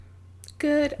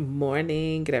Good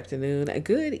morning, good afternoon,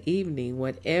 good evening,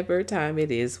 whatever time it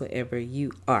is, wherever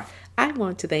you are. I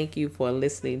want to thank you for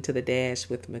listening to The Dash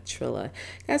with Matrilla.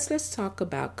 Guys, let's talk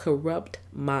about corrupt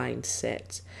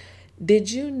mindsets.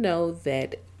 Did you know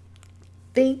that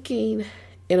thinking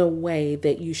in a way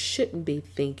that you shouldn't be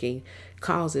thinking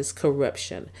causes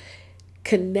corruption?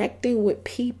 Connecting with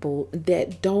people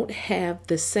that don't have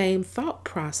the same thought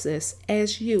process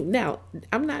as you. Now,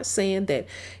 I'm not saying that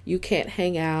you can't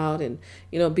hang out and,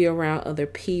 be around other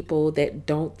people that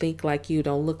don't think like you,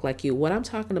 don't look like you. What I'm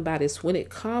talking about is when it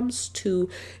comes to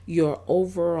your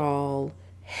overall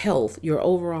health, your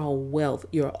overall wealth,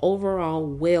 your overall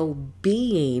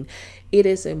well-being, it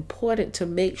is important to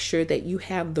make sure that you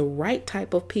have the right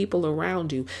type of people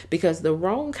around you, because the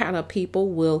wrong kind of people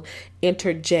will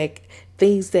interject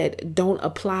things that don't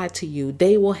apply to you.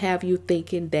 They will have you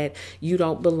thinking that you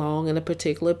don't belong in a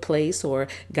particular place, or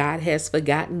God has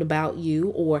forgotten about you,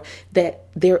 or that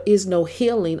there is no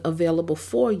healing available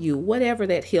for you, whatever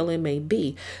that healing may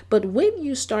be. But when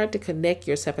you start to connect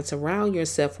yourself and surround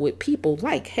yourself with people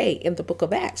like, hey, in the book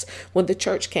of Acts, when the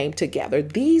church came together,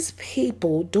 these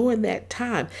people during that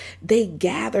time, they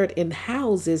gathered in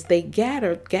houses, they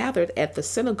gathered at the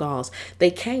synagogues,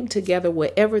 they came together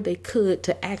wherever they could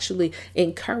to actually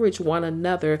encourage one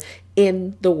another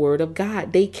in the word of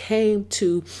God. They came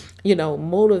to,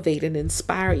 motivate and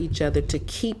inspire each other to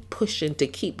keep pushing, to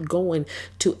keep going,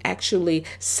 to actually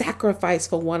sacrifice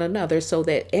for one another so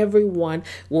that everyone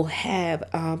will have,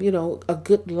 a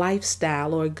good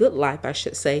lifestyle, or a good life, I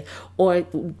should say, or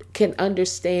can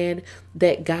understand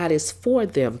that God is for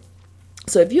them.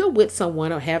 So if you're with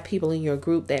someone or have people in your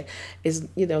group that is,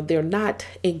 they're not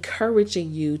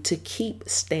encouraging you to keep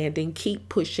standing, keep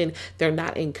pushing, they're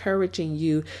not encouraging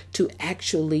you to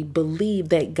actually believe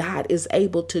that God is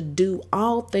able to do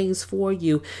all things for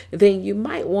you, then you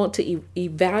might want to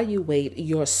evaluate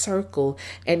your circle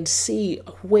and see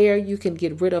where you can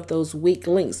get rid of those weak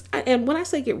links. And when I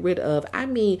say get rid of, I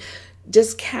mean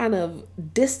just kind of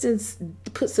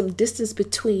put some distance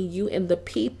between you and the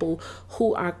people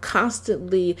who are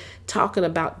constantly talking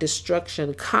about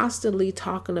destruction, constantly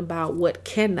talking about what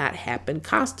cannot happen,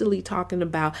 constantly talking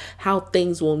about how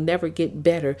things will never get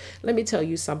better. Let me tell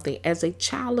you something. As a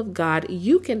child of God,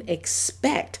 you can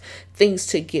expect things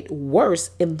to get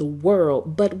worse in the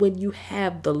world. But when you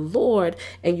have the Lord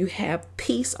and you have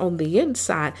peace on the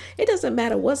inside, it doesn't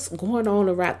matter what's going on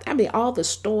around. I mean, all the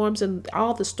storms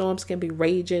can be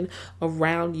raging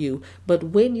around you. But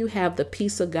when you have the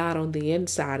peace of God on the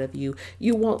inside of you,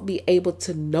 you won't be able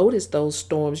to notice those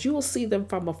storms. You will see them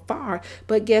from afar.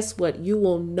 But guess what? You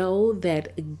will know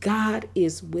that God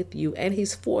is with you and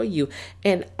He's for you.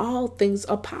 And all things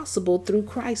are possible through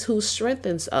Christ who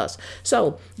strengthens us.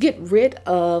 So get rid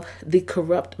of the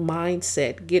corrupt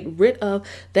mindset. Get rid of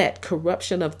that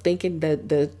corruption of thinking,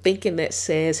 the thinking that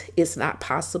says it's not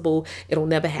possible, it'll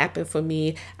never happen for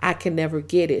me, I can never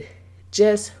get it.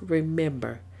 Just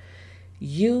remember,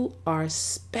 you are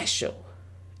special.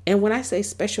 And when I say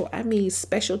special, I mean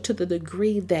special to the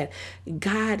degree that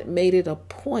God made it a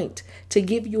point to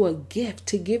give you a gift,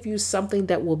 to give you something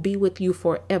that will be with you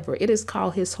forever. It is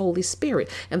called His Holy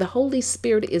Spirit. And the Holy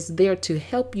Spirit is there to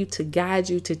help you, to guide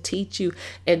you, to teach you,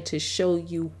 and to show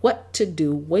you what to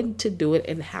do, when to do it,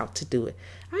 and how to do it.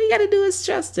 All you got to do is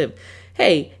trust Him.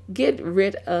 Hey, get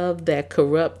rid of that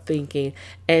corrupt thinking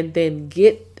and then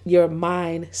get your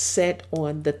mind set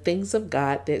on the things of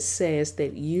God that says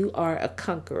that you are a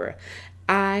conqueror.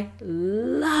 I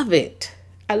love it.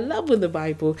 I love when the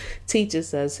Bible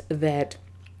teaches us that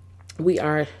we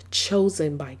are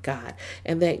chosen by God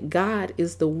and that God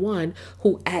is the one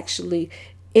who actually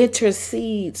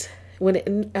intercedes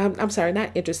not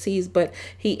intercedes, but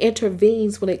He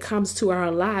intervenes when it comes to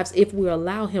our lives if we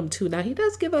allow Him to. Now, He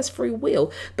does give us free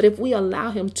will, but if we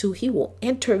allow Him to, He will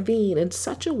intervene in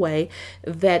such a way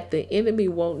that the enemy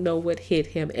won't know what hit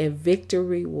him and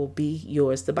victory will be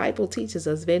yours. The Bible teaches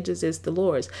us vengeance is the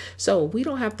Lord's. So we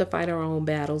don't have to fight our own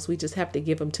battles. We just have to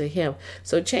give them to Him.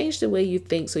 So change the way you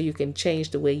think so you can change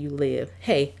the way you live.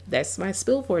 Hey, that's my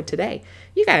spill for today.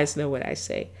 You guys know what I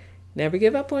say. Never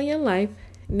give up on your life.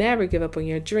 Never give up on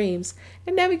your dreams,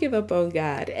 and never give up on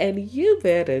God. And you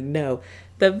better know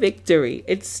the victory,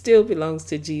 it still belongs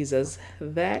to Jesus.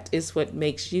 That is what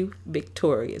makes you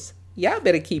victorious. Y'all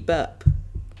better keep up.